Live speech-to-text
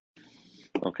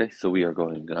Okay, so we are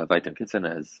going Vaitan Kitzen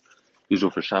as usual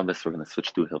for Shabbos. We're going to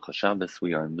switch to Hilchah Shabbos.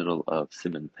 We are in the middle of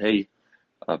Siman Pei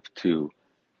up to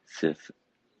Seif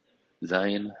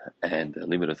Zion and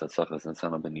Limidos Atzlachas and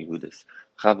Sana Ben Yehudis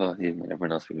Chava. Him and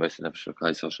everyone else we most never should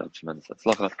Kai Shal Shab Tremendous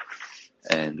Atzlacha.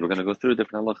 And we're going to go through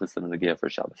different halachas in the Gear for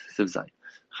Shabbos. Seif Zion,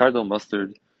 Chardal,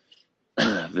 mustard,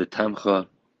 Vitamcha,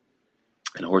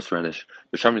 and horseradish.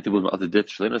 So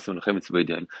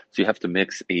you have to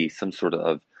mix some sort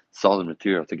of solid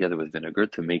material together with vinegar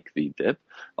to make the dip.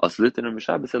 You're not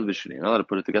allowed to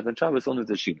put it together in Shabbos only with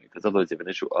the shini, because otherwise you have an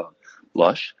issue of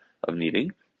lush, of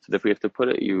kneading. So therefore you have to put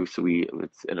it,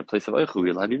 it's in a place of eichu, we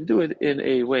allow you to do it in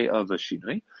a way of a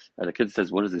shinoi. And the kid says,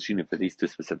 what is the shinoi for these two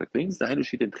specific things?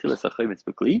 First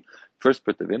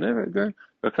put the vinegar,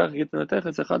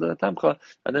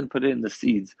 and then put in the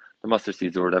seeds, the mustard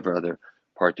seeds or whatever other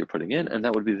part you're putting in, and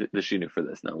that would be the shinu for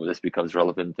this. Now, this becomes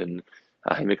relevant in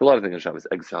you make a lot of things in Shabbos,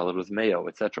 egg salad with mayo,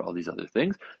 etc., all these other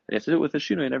things. And you have to do it with a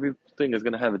shinu, and everything is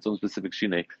going to have its own specific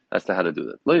shinu as to how to do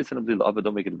that.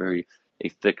 Don't make it a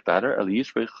thick batter. Put in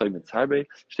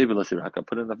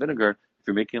the vinegar if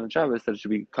you're making it on Shabbos, that it should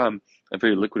become a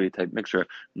very liquidy type mixture,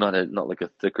 not like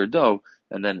a thicker dough,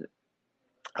 and then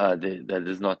that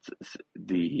is not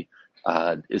the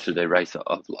Isser de Raisa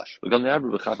of lush. Don't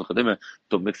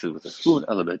mix it with a spoon,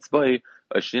 but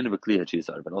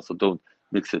also don't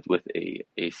mix it with a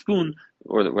spoon,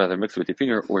 or rather mix it with your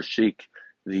finger, or shake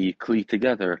the kli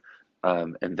together,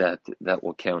 and that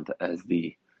will count as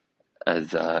a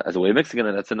way of mixing it,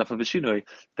 and that's enough of a shinoi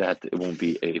that it won't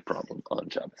be a problem on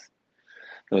Shabbos.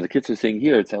 Now, the kids are saying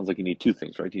here, it sounds like you need two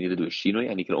things, right? You need to do a shinoi,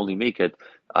 and you can only make it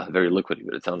very liquidy.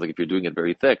 But it sounds like if you're doing it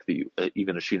very thick,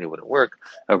 even a shinoi wouldn't work.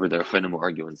 However, there are Chaim who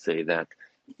argue and say that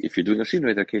if you're doing a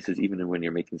shinoi, there are cases even when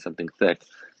you're making something thick,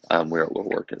 where it will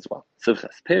work as well. Fruits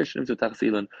that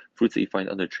you find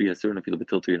under tree, certain if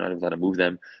you're not allowed to move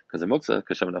them because they're muksa,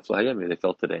 because they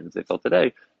fell today, and if they fell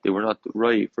today, they were not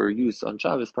right for use on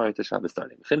Shabbos prior to Shabbos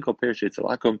starting. Fruit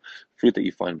that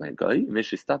you find by a guy,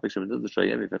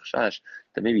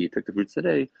 that maybe you took the fruits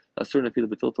today,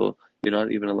 you're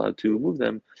not even allowed to move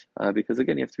them, because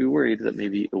again, you have to be worried that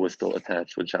maybe it was still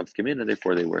attached when Shabbos came in, and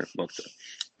therefore they were muksa.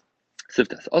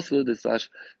 Siftas. Also, this slash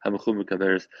hamachum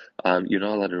kaveres, you're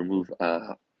not allowed to remove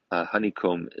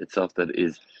honeycomb itself that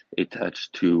is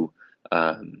attached to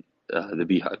the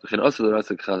beehive. And also the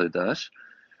rasa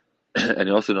and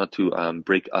also not to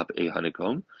break up a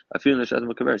honeycomb. I feel in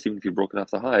the even if you broke it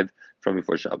off the hive from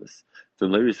before Shabbos.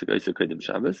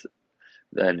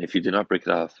 Then if you did not break it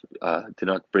off, did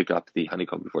not break up the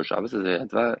honeycomb before Shabbos, then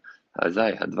the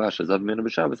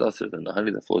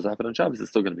honey that flows off it on Shabbos is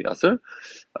still going to be assur.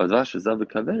 But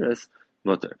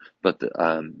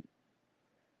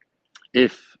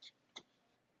if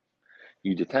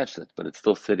you detach it, but it's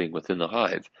still sitting within the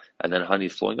hive, and then honey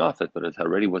is flowing off it, but it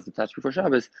already was attached before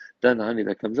Shabbos, then the honey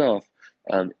that comes off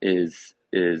is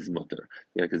mutter.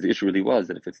 Yeah, because the issue really was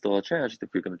that if it's still attached, if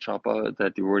you're going to chop off,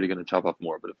 that you're already going to chop off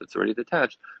more. But if it's already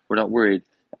detached, we're not worried,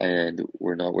 and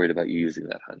we're not worried about you using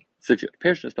that honey.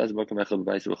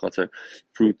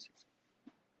 Fruit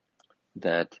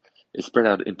that is spread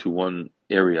out into one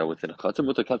area within a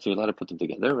chatzar. You're allowed to put them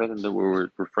together, rather than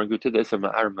we're referring to this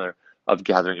of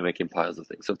gathering and making piles of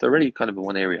things. So if they're already kind of in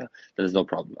one area, then there's no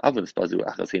problem. If they're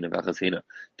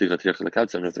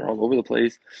all over the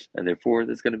place, and therefore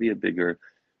there's going to be a bigger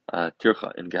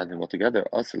tircha in gathering them all together.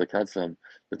 You're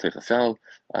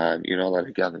not allowed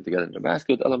to gather them together in a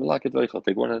basket.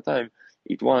 Take one at a time,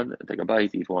 eat one, and take a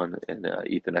bite, eat one, and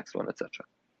eat the next one, etc.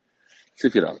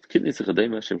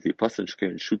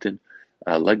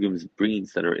 Legumes,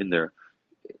 greens that are in their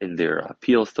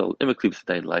peel still,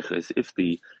 if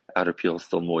the outer peel is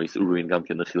still moist,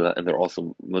 and they're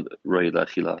also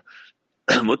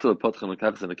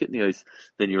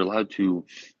then you're allowed to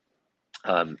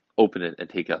open it and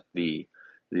take out the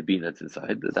bean that's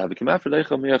inside.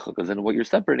 Because then what you're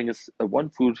separating is one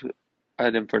food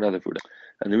item for another food.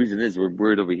 And the reason is we're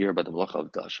worried over here about the malacha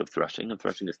of dash, of threshing, and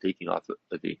threshing is taking off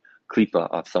the klipa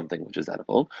of something which is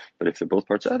edible. But if they're both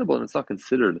parts edible, and it's not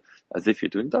considered as if you're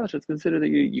doing dash, it's considered that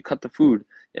you cut the food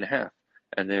in half,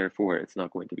 and therefore it's not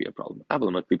going to be a problem. But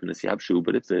if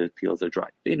the peels are dry,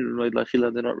 they're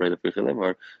not ready for chilim,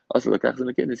 or also the kachs and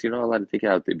the kidneys, you're not allowed to take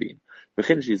out the bean.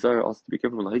 Also to be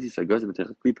careful to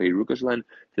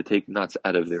take nuts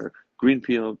out of their green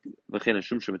peel, and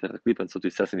so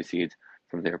to sesame seeds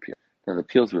from their peel. Now the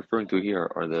peels referring to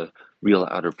here are the real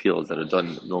outer peels that are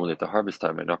done normally at the harvest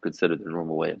time and not considered the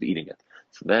normal way of eating it.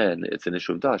 So then it's an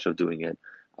issue of dash of doing it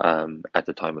at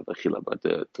the time of the chila, but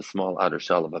the small outer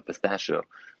shell of a pistachio,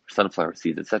 sunflower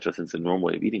seeds, etc., since the normal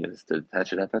way of eating it is to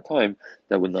attach it at that time,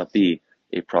 that would not be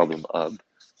a problem of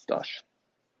dash.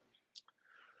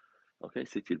 Okay,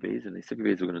 Sittil Beis, and the second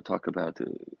Beis we're going to talk about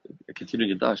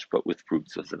continuing a dash, but with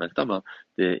fruit. So, as an Akdama,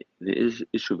 the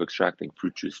issue of extracting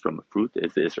fruit juice from a fruit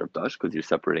is the issue of dash because you're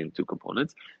separating two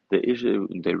components. The issue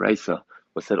in Deraisa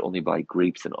was said only by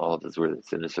grapes and olives, where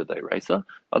it's in Isser Deraisa.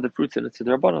 Other fruits in Isser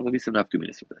Derabban, there'll be some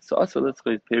nafkuminis with this. So, also let's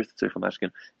go pairs to Tzerich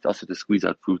Mashkin. It's also to squeeze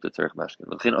out fruit at Tzerich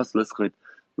Mashkin. Also let's go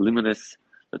liminis.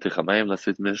 So you're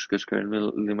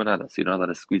not allowed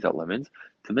to squeeze out lemons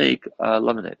to make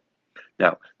lemonade.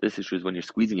 Now, this issue is when you're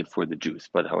squeezing it for the juice,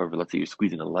 but however, let's say you're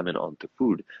squeezing a lemon onto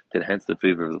food to enhance the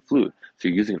flavor of the fluid, so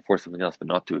you're using it for something else, but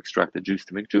not to extract the juice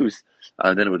to make juice,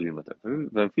 then it would be mutter. And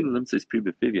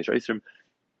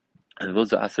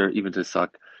those are assur even to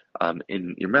suck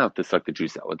in your mouth to suck the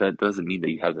juice out. Well, that doesn't mean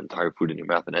that you have the entire food in your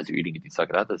mouth, and as you're eating it, you suck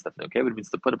it out. That's definitely okay, but it means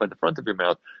to put it by the front of your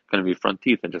mouth, kind of your front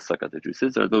teeth, and just suck out the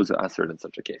juices. Or those are assur in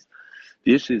such a case.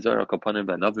 The issues are kapanim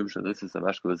by navim. This is a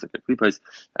mashkal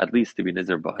at least to be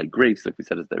nizer by grapes, like we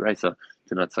said, as the raisa,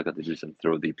 to not suck out the juice and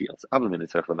throw the peels.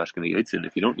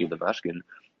 If you don't need the mashkin,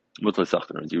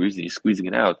 you're squeezing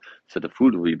it out, so the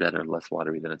food will be better, less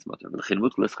watery than its mutter.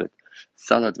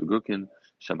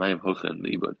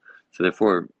 So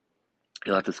therefore,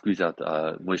 you'll have to squeeze out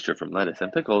moisture from lettuce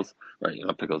and pickles, right?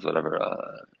 Pickles, whatever.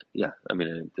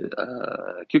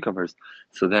 Cucumbers,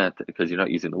 so that because you're not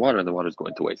using the water and the water is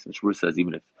going to waste. And Shmuel says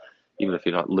even if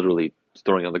you're not literally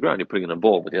storing it on the ground, you're putting it in a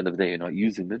bowl, but at the end of the day you're not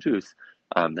using the juice,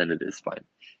 then it is fine.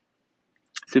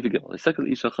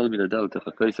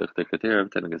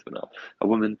 A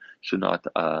woman should not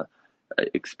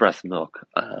express milk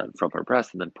from her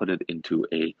breast and then put it into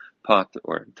a pot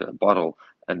or into a bottle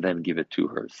and then give it to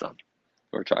her son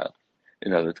or child.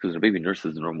 In other words, because a baby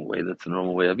nurses the normal way, that's the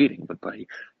normal way of eating. But by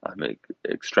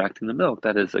extracting the milk,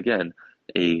 that is again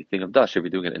a thing of dash if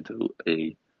you're doing it into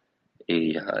a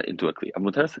kli.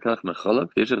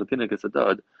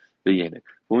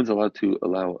 Woman's allowed to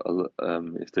allow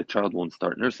if the child won't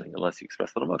start nursing unless you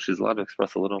express a little milk. She's allowed to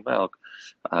express a little milk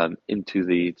into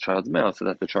the child's mouth so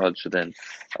that the child should then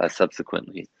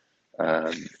subsequently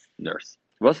nurse.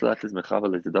 And it also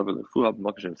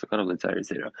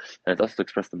to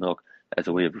express the milk as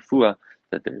a way of refuah,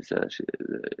 that there's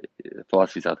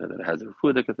philosophies out there that has a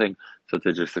refuah thing, so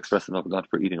to just express the milk not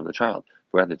for eating of the child,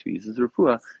 but rather to be used as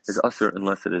refuah is assur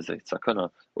unless it is a sakana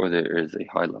or there is a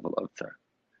high level of tsar.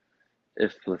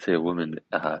 If, let's say, a woman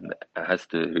her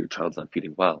child's not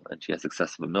feeding well and she has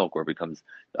excessive milk or it becomes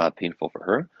painful for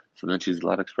her, so then she's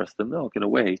allowed to express the milk in a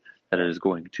way that it is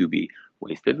going to be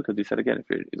wasted, because we said again, if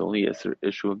the only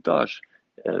issue of dash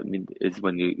is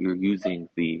when you're using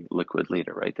the liquid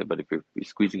later, right? But if you're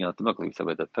squeezing out the milk, like we said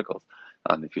with the pickles,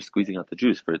 if you're squeezing out the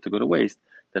juice for it to go to waste,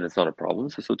 then it's not a problem.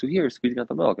 So to here, squeezing out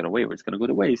the milk in a way where it's going to go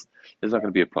to waste is not going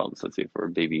to be a problem. So let's say for a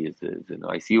baby is in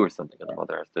ICU or something, and the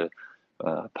mother has to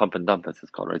pump and dump, as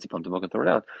it's called, right? So pump the milk and throw it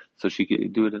out. So she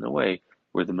could do it in a way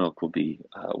where the milk will be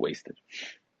wasted.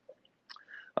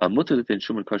 You're allowed to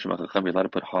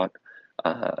put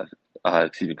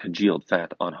congealed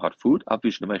fat on hot food,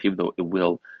 even though it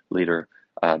will later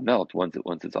melt once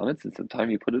it's on it. Since the time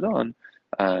you put it on,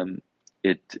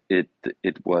 it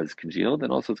was congealed,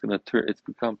 and also it's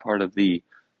become part of the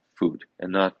food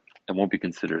and won't be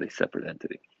considered a separate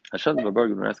entity.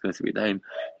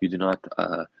 You do not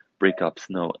break up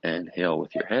snow and hail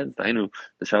with your hands. You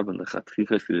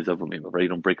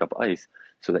don't break up ice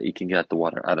so that you can get the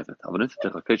water out of it. But you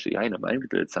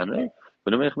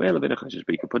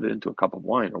can put it into a cup of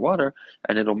wine or water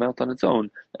and it'll melt on its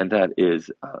own, and that is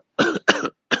not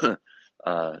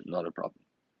a problem.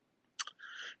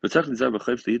 But the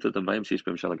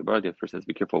first has to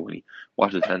be careful when he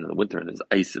washes his hands in the winter and there's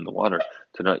ice in the water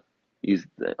to not use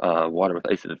water with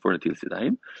ice in it for Netilas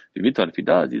Yadayim. If he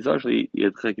does, he's actually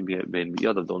don't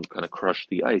kind of crush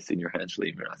the ice in your hand. If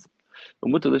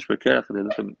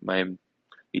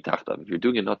you're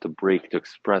doing it not to break, to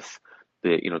express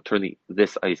turn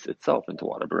this ice itself into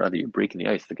water, but rather you're breaking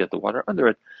the ice to get the water under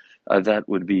it, that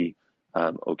would be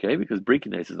okay, because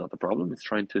breaking the ice is not the problem. It's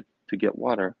trying to get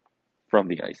water from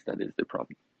the ice that is the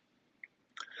problem.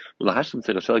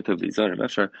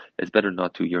 It's better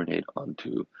not to urinate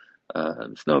onto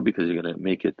snow because you're going to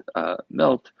make it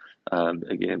melt.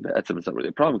 Again, the etzem is not really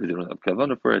a problem because you don't have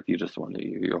kavanah for it. You just want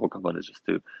your whole kavanah is just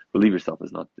to relieve yourself,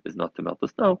 is not to melt the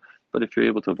snow. But if you're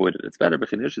able to avoid it, it's better.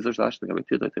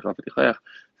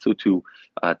 So to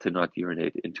not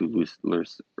urinate into loose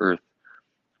earth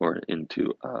or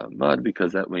into mud,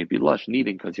 because that may be lush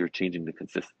kneading because you're changing the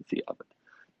consistency of it.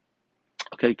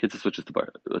 Okay, kids switches to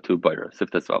butter.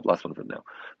 Sif that's last one from now.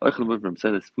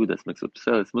 Food that's mixed with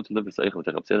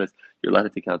pselis. You're allowed to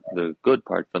take out the good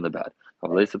part from the bad.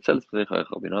 You're not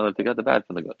allowed to take out the bad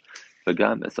from the good.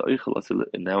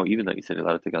 And now, even though you said you're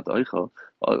allowed to take out the oichel,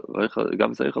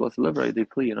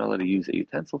 you're not allowed to use a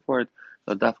utensil for it.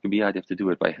 So dafka biyad, you have to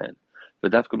do it by hand.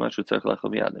 But dafka mashu tzarich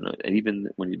lachol miyad. And even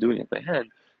when you're doing it by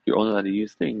hand, you're only allowed to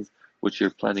use things which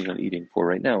you're planning on eating for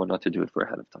right now, and not to do it for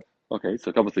ahead of time. Okay, so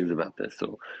a couple of things about this.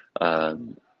 So,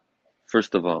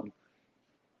 first of all,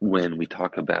 when we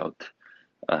talk about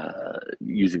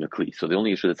using a kli, so the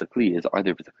only issue that's a kli is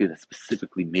either if it's a kli that's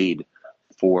specifically made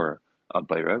for a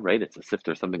baira, right? It's a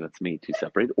sifter, something that's made to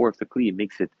separate, or if the kli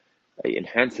makes it,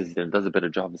 enhances it and does a better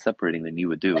job of separating than you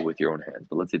would do with your own hands.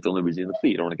 But let's say it's only using the kli,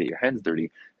 you don't want to get your hands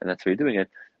dirty, and that's why you're doing it,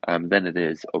 then it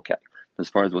is okay. As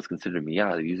far as what's considered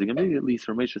miyad, using immediately,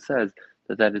 so Ramesha says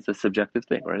that is a subjective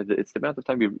thing, right? It's the amount of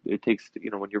time it takes,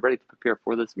 when you're ready to prepare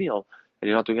for this meal, and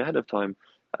you're not doing it ahead of time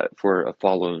for a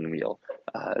following meal,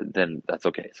 then that's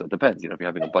okay. So it depends. If you're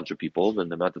having a bunch of people, then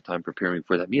the amount of time preparing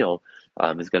for that meal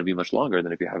is going to be much longer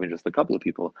than if you're having just a couple of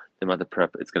people. The amount of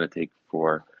prep it's going to take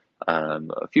for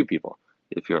a few people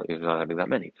if you're not having that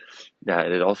many.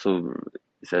 It also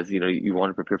says, you want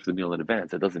to prepare for the meal in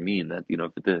advance. That doesn't mean that,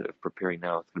 if preparing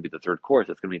now, it's going to be the third course,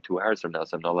 it's going to be 2 hours from now,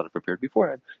 so I'm not allowed to prepare it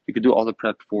beforehand. You could do all the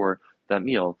prep for that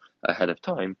meal ahead of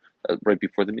time, right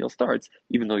before the meal starts,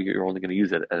 even though you're only going to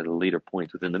use it at a later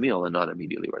point within the meal and not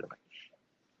immediately right away.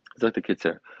 It's like the kids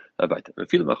here. Even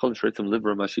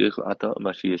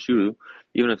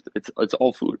if it's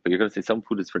all food, but you're going to say some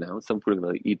food is for now, some food are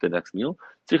going to eat the next meal.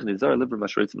 To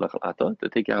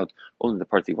take out only the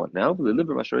parts you want now, but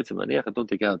don't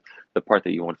take out the part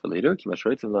that you want for later.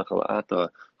 Because the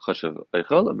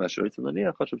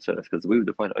way we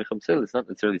define it's not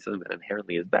necessarily something that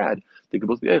inherently is bad. They could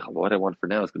both be eichel. What I want for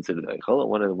now is considered eichel, and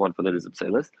what I want for later is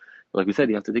pselis. Like we said,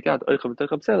 you have to take out eichel and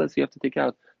pselis. You have to take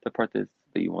out the part that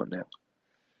you want now.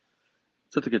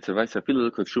 So to get survive, so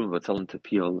look like shum, but tell them to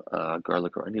peel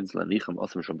garlic or onions, lanicham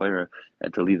asam shambayra,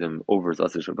 and to leave them over as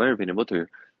asam shambayra. V'nei mutter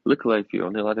look like you're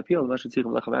only allowed to peel.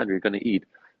 You're going to eat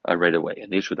right away.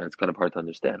 And the issue that's kind of hard to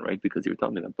understand, right? Because you're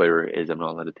telling me that bayra is I'm not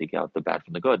allowed to take out the bad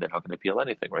from the good. Then how can I peel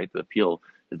anything, right? The peel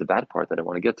is the bad part that I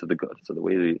want to get to the good. So the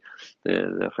way the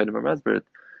Chayim Ramazbert,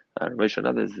 Ramesh and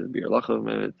others, Bir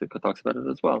Lachim talks about it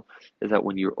as well, is that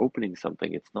when you're opening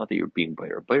something, it's not that you're being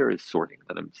buyer. Buyer is sorting,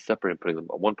 that I'm separating, putting them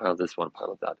on one pile of this, one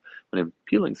pile of that. When I'm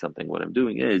peeling something, what I'm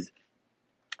doing is,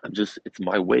 it's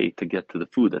my way to get to the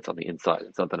food that's on the inside.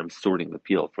 It's not that I'm sorting the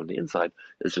peel from the inside,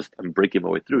 it's just I'm breaking my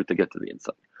way through to get to the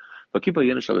inside. But the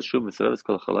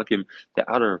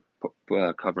outer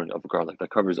covering of garlic that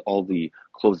covers all the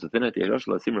clothes within it,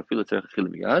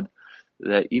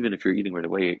 that even if you're eating right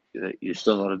away, you're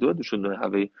still not allowed to do it. You shouldn't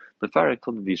have a lefarek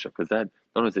till the because that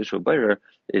not only is issue bayra,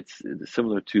 it's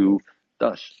similar to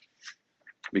dash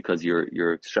because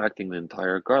you're extracting the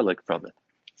entire garlic from it.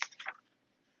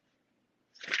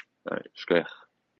 All right, shkech.